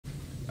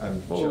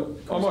Well,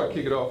 I might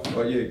kick it off.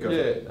 Oh yeah, go for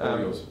it. All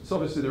yours. So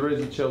obviously the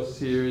reason Chelsea's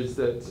here is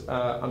that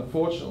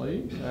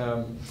unfortunately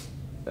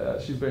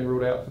she's been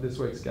ruled out for this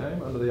week's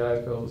game under the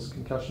AFL's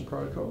concussion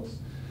protocols,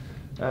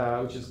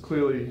 which is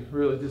clearly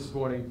really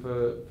disappointing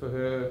for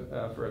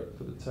her,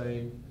 for the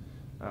team,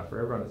 for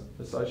everyone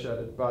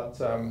associated. But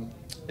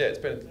yeah, it's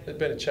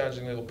been a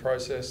challenging little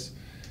process.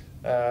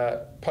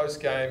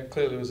 Post-game,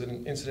 clearly there was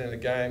an incident in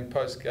the game.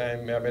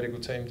 Post-game, our medical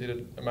team did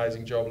an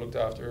amazing job, looked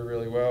after her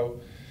really well,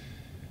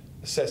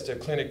 assessed her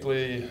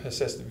clinically,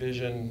 assessed the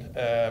vision.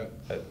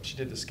 She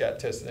did the SCAT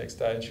test the next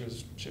day, and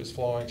she was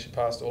flying. She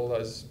passed all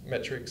those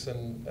metrics,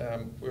 and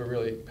we were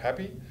really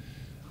happy.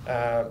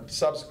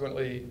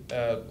 Subsequently,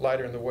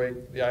 later in the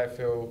week, the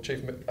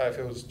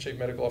AFL's chief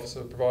medical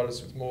officer provided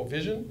us with more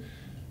vision,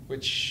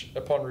 which,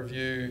 upon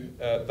review,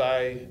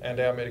 they and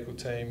our medical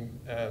team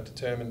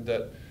determined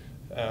that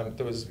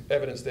there was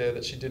evidence there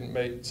that she didn't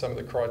meet some of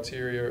the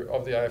criteria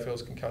of the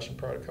AFL's concussion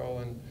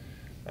protocol,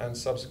 and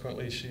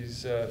subsequently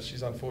she's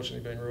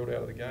unfortunately been ruled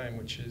out of the game,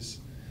 which is,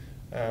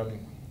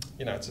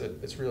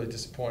 it's really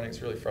disappointing,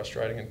 it's really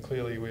frustrating, and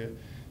clearly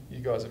you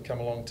guys have come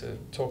along to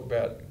talk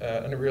about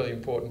a really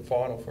important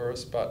final for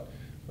us, but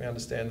we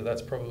understand that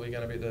that's probably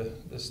going to be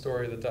the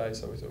story of the day,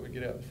 so we thought we'd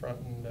get out the front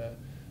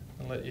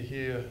and let you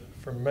hear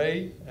from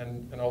me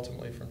and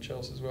ultimately from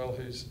Chelsea as well,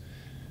 who's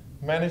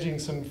managing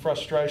some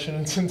frustration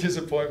and some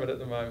disappointment at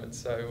the moment,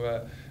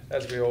 so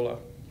as we all are.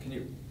 Can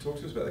you talk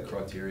to us about the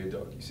criteria,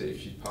 Doc? You said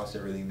if she passed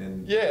everything,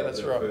 then yeah,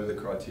 that's right. Further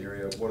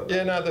criteria, what are they?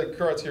 Yeah, no, the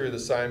criteria are the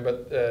same,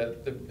 but the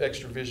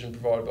extra vision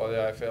provided by the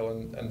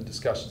AFL and the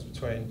discussions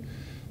between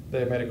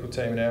their medical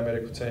team and our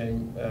medical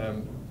team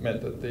meant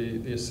that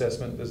the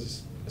assessment,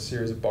 there's a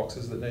series of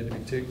boxes that need to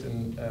be ticked,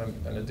 and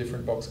a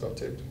different box got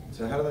ticked.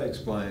 So how do they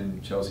explain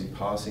Chelsea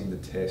passing the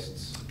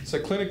tests? So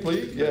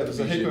clinically, yeah, there's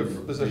a heap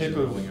of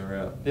ruling her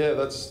out. Yeah,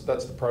 that's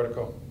the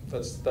protocol.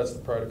 That's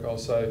the protocol.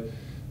 So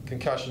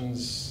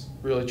concussions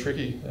really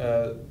tricky.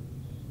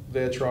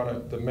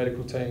 The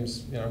medical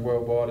teams,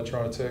 worldwide are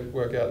trying to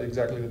work out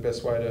exactly the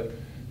best way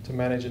to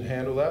manage and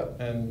handle that,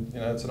 and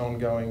it's an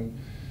ongoing,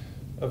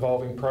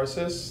 evolving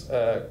process.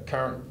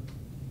 Current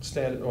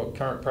standard or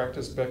current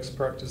practice, best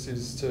practice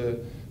is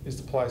to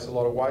place a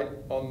lot of weight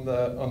on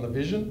the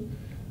vision.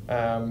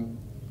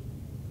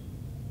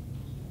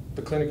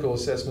 The clinical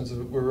assessments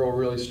were all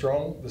really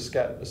strong. The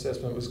SCAT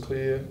assessment was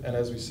clear, and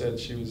as we said,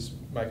 she was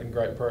making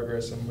great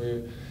progress.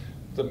 And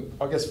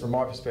I guess from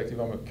my perspective,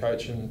 I'm a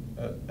coach, and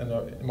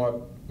my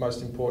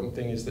most important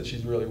thing is that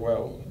she's really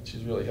well,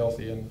 she's really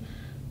healthy, and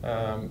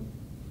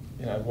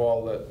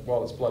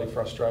while it's bloody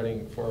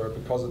frustrating for her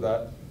because of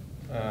that,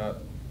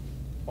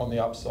 on the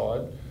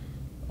upside,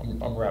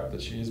 I'm rapt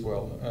that she is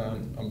well.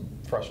 I'm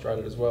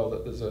frustrated as well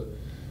that there's a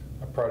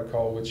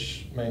protocol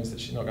which means that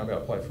she's not going to be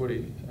able to play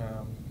footy,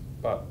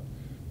 but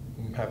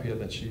I'm happier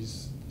that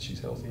she's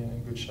healthy and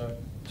in good shape.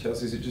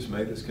 Chelsea, is it just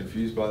me that's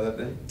confused by that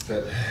then?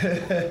 That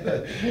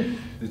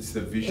it's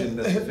the vision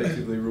that's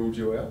effectively ruled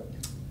you out?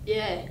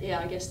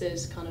 Yeah, I guess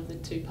there's kind of the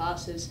two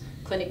parts. There's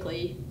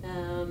clinically,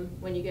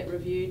 when you get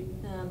reviewed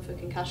for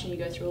concussion, you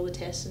go through all the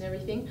tests and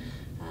everything,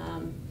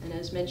 and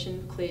as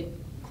mentioned, cleared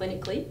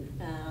clinically,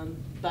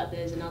 but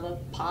there's another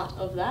part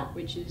of that,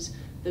 which is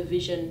the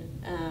vision,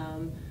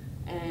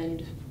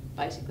 and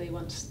basically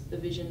once the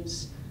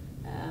vision's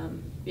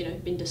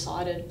been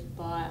decided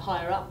by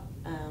higher up,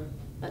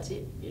 that's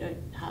it. You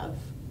don't have,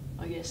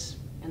 I guess,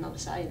 another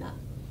say in that.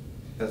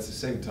 That's the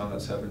second time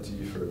that's happened to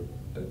you for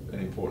an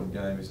important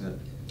game, isn't it?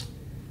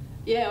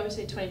 Yeah,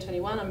 obviously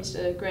 2021 I missed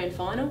a grand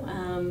final.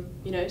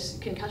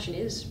 Concussion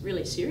is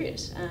really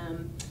serious,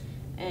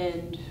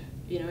 and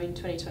in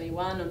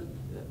 2021 I'm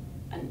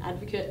an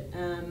advocate.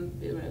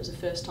 It was the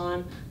first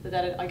time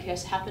that I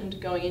guess happened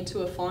going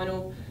into a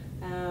final,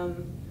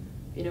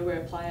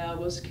 where a player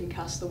was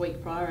concussed the week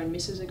prior and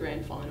misses a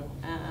grand final.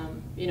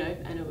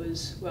 And it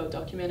was well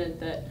documented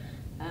that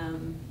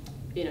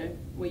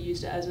we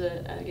used it as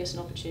an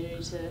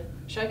opportunity to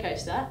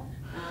showcase that.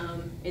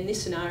 In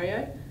this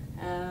scenario,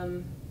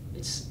 I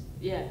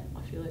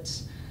feel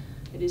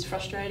it is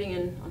frustrating,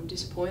 and I'm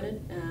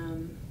disappointed.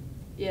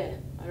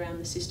 Around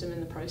the system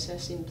and the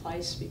process in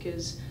place,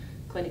 because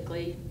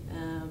clinically,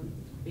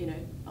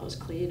 I was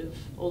cleared of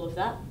all of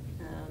that,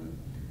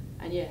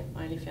 I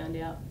only found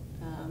out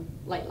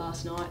late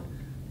last night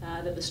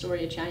that the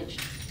story had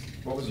changed.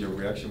 What was your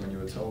reaction when you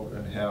were told,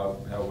 and how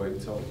were you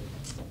told?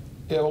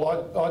 Yeah,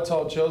 well, I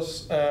told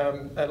Chelsea,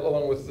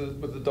 along with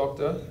the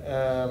doctor,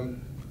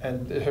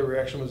 and her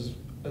reaction was,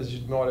 as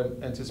you might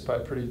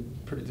anticipate, pretty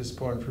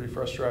disappointed, pretty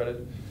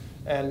frustrated,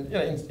 and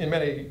in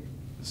many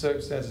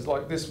circumstances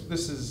like this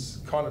is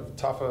kind of a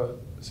tougher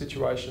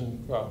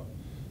situation. Well,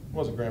 it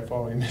was a grand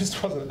final he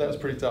missed, wasn't it? That was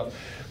pretty tough,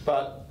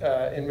 but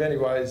in many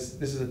ways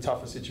this is a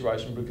tougher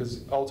situation,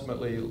 because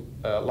ultimately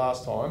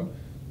last time,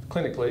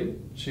 clinically,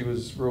 she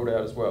was ruled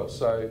out as well.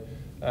 So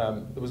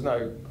there was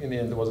in the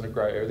end there wasn't a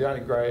grey area. The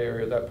only grey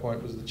area at that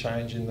point was the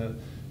change in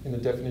the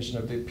definition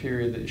of the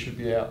period that you should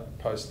be out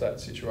post that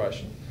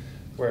situation.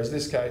 Whereas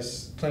this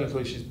case,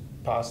 clinically she's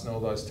passing all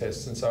those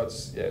tests, and so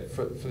it's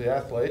for the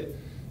athlete,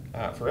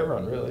 for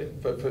everyone really,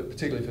 but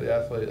particularly for the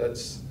athlete.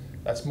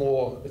 That's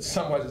more. In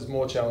some ways, it's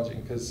more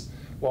challenging because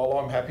while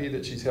I'm happy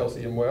that she's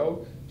healthy and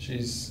well,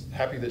 she's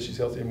happy that she's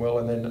healthy and well,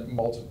 and then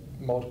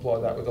multiply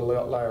that with a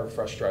layer of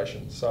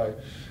frustration. So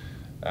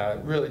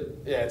really,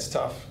 yeah, it's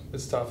tough.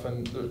 It's tough,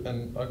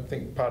 and I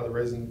think part of the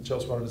reason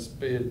Chelsea wanted us to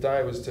be here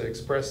today was to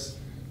express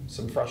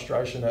some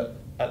frustration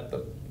at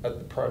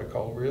the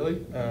protocol,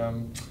 really.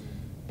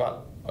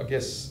 But I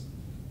guess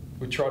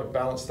we try to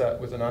balance that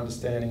with an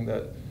understanding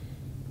that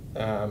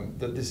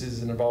that this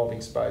is an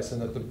evolving space,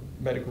 and that the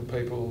medical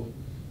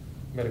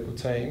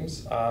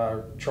teams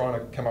are trying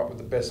to come up with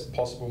the best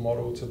possible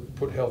model to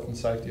put health and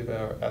safety of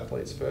our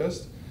athletes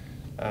first.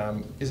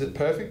 Is it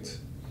perfect?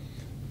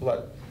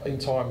 Well, in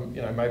time,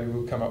 maybe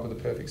we'll come up with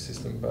a perfect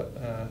system, but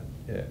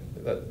yeah,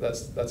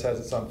 that's as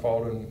it's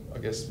unfolded, and I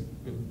guess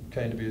we're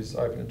keen to be as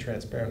open and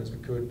transparent as we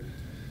could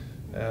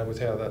with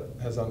how that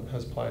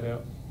has played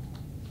out.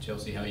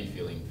 Chelsea, how are you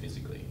feeling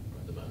physically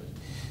at the moment?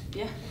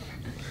 Yeah,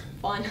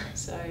 fine.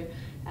 So,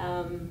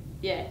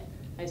 yeah,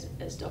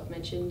 as Doc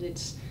mentioned,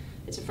 it's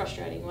a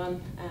frustrating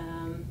one.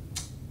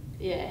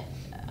 Yeah,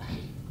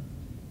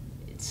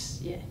 it's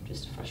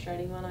just a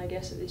frustrating one, I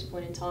guess, at this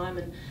point in time.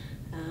 And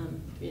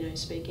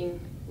speaking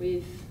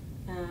with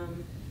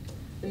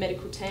the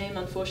medical team,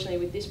 unfortunately,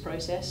 with this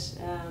process,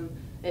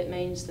 it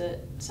means that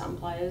some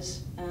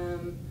players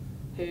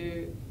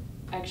who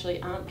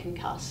actually aren't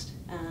concussed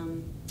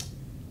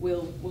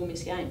will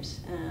miss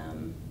games.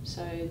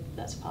 So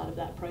that's part of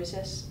that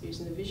process,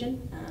 using the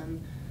vision.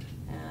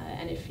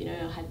 And if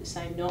I had the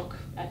same knock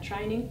at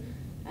training,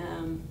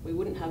 we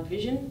wouldn't have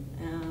vision,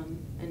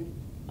 and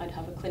I'd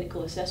have a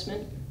clinical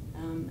assessment,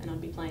 and I'd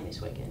be playing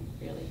this weekend,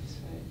 really. So.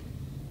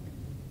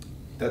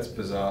 That's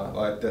bizarre.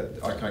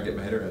 I can't get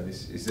my head around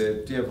this.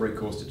 Do you have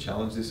recourse to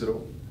challenge this at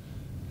all?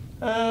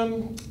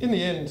 In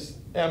the end,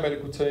 our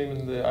medical team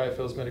and the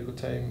AFL's medical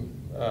team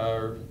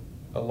are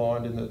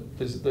aligned in that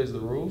these are the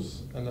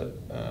rules, and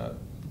that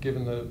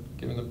given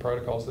the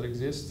protocols that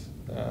exist,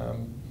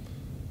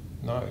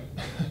 no.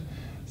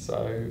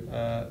 So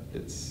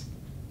it's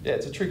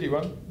a tricky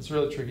one. It's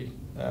really tricky.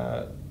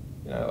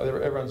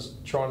 Everyone's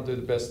trying to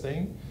do the best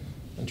thing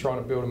and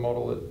trying to build a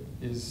model that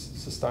is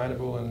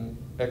sustainable and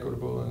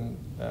equitable, and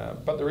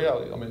but the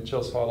reality,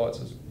 Chelsea highlights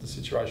the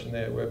situation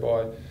there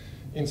whereby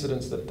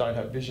incidents that don't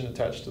have vision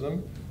attached to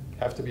them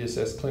have to be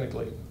assessed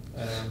clinically.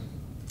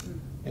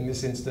 In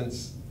this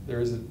instance, there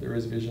is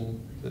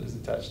vision that is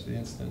attached to the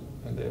incident,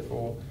 and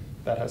therefore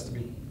that has to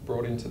be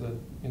brought into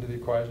the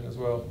equation as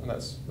well, and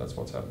that's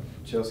what's happened.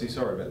 Chelsea,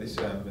 sorry about this.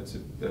 It's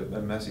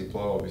a massive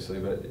blow, obviously,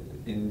 but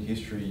in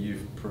history,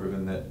 you've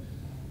proven that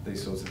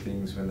these sorts of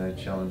things, when they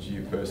challenge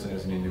you personally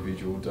as an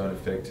individual, don't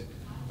affect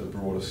the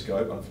broader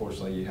scope.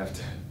 Unfortunately, you have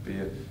to be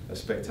a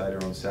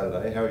spectator on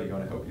Saturday. How are you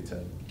going to help your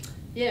team?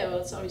 Yeah, well,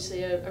 it's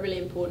obviously a really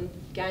important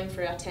game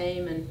for our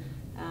team, and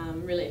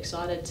I'm really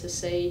excited to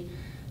see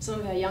some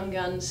of our young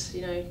guns,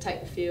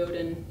 take the field.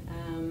 And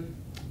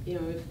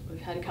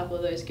we've had a couple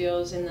of those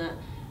girls in the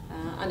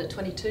under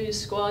 22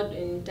 squad,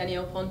 in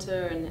Danielle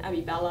Ponter and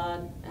Abby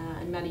Ballard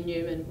and Maddie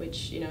Newman,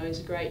 which is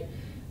a great,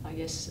 I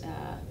guess,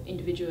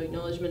 individual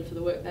acknowledgement for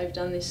the work they've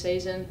done this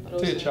season. But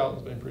also Tia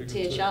Charlton's been pretty good.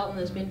 Tia too. Charlton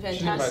has been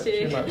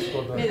fantastic. She made the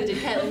squad, neither did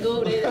Caitlin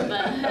Gould either,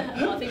 but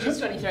I think she's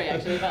 23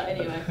 actually. But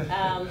anyway,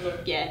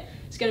 look, yeah,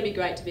 it's going to be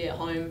great to be at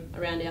home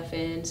around our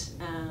fans.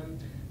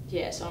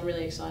 So I'm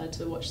really excited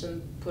to watch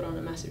them put on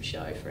a massive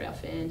show for our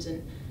fans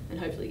and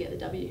hopefully get the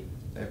W.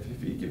 Have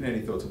you given any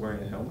thought to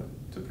wearing a helmet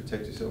to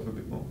protect yourself a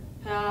bit more?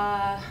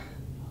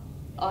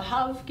 I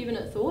have given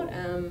it thought,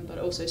 but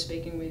also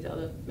speaking with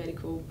other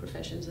medical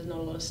professions, there's not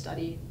a lot of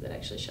study that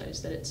actually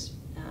shows that it's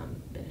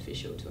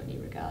beneficial to any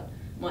regard.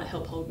 Might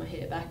help hold my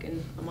hair back,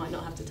 and I might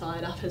not have to tie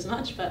it up as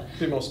much. But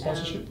bit more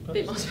sponsorship.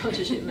 Bit more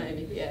sponsorship,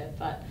 maybe. Yeah,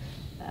 but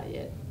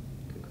yeah,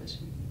 good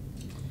question.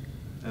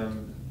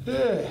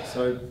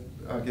 So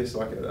I guess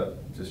like a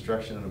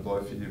distraction and a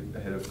blow for you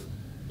ahead of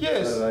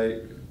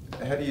Saturday.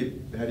 How do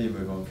you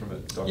move on from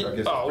it, Doc? Yeah, I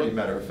guess it's pretty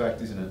matter of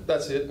fact, isn't it?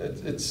 That's it.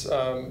 It's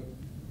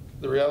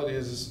the reality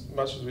is, as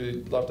much as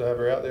we'd love to have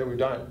her out there, we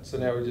don't. So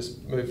now we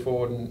just move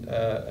forward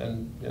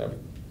and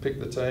pick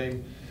the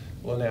team.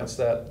 We'll announce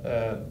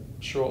that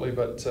shortly.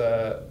 But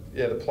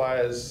the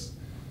players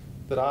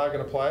that are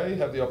going to play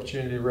have the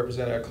opportunity to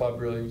represent our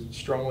club really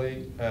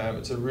strongly.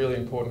 It's a really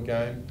important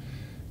game.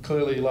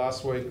 Clearly,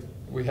 last week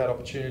we had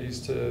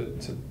opportunities to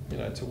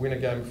win a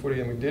game of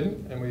footy, and we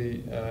didn't.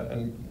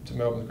 And to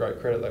Melbourne's great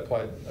credit, they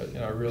played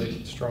a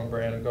really strong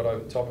brand and got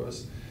over the top of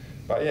us.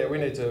 But yeah, we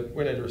need to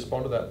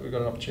respond to that. We've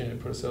got an opportunity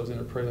to put ourselves in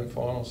a prelim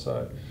final.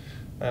 So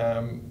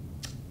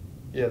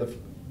the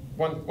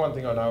one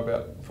thing I know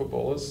about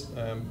footballers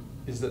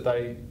is that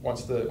they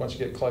once you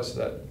get close to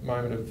that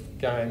moment of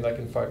game, they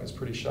can focus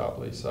pretty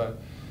sharply. So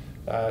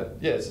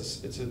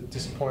it's a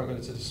disappointment.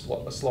 It's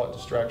a slight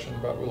distraction,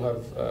 but we'll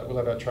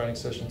have our training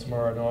session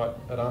tomorrow night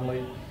at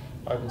Unley.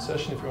 open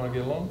session if you want to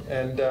get along,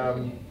 and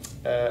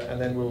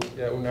then we'll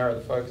narrow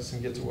the focus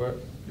and get to work.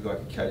 You'd like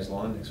a cage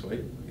line next week?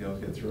 You guys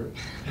get through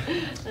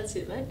it? That's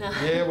it, mate. No.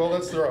 Yeah, well,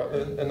 that's right,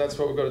 and that's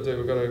what we've got to do.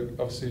 We've got to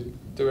obviously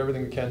do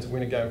everything we can to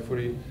win a game of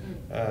footy,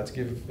 to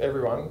give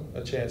everyone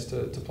a chance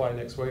to play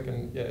next week,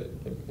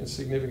 and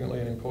significantly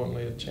and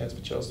importantly a chance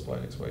for Chelsea to play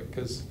next week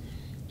because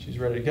she's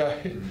ready to go.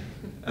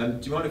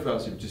 Do you mind if I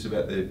ask you just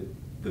about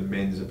the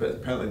men's?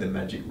 Apparently the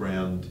Magic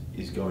round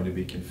is going to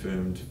be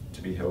confirmed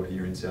to be held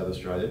here in South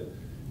Australia.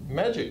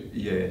 Magic?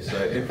 Yeah, so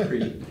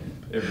every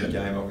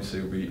game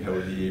obviously will be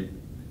held here.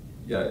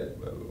 Yeah,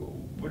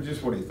 what are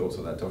your thoughts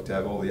on that, Doc, to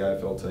have all the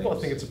AFL teams? Well,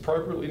 I think it's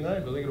appropriately named.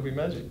 I think it'll be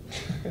Magic.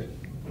 It'll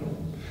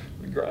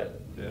be great.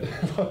 Yeah.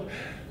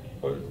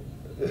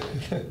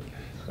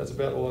 That's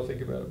about all I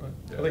think about it, mate.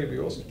 Yeah. I think it'd be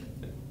awesome.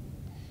 Yeah.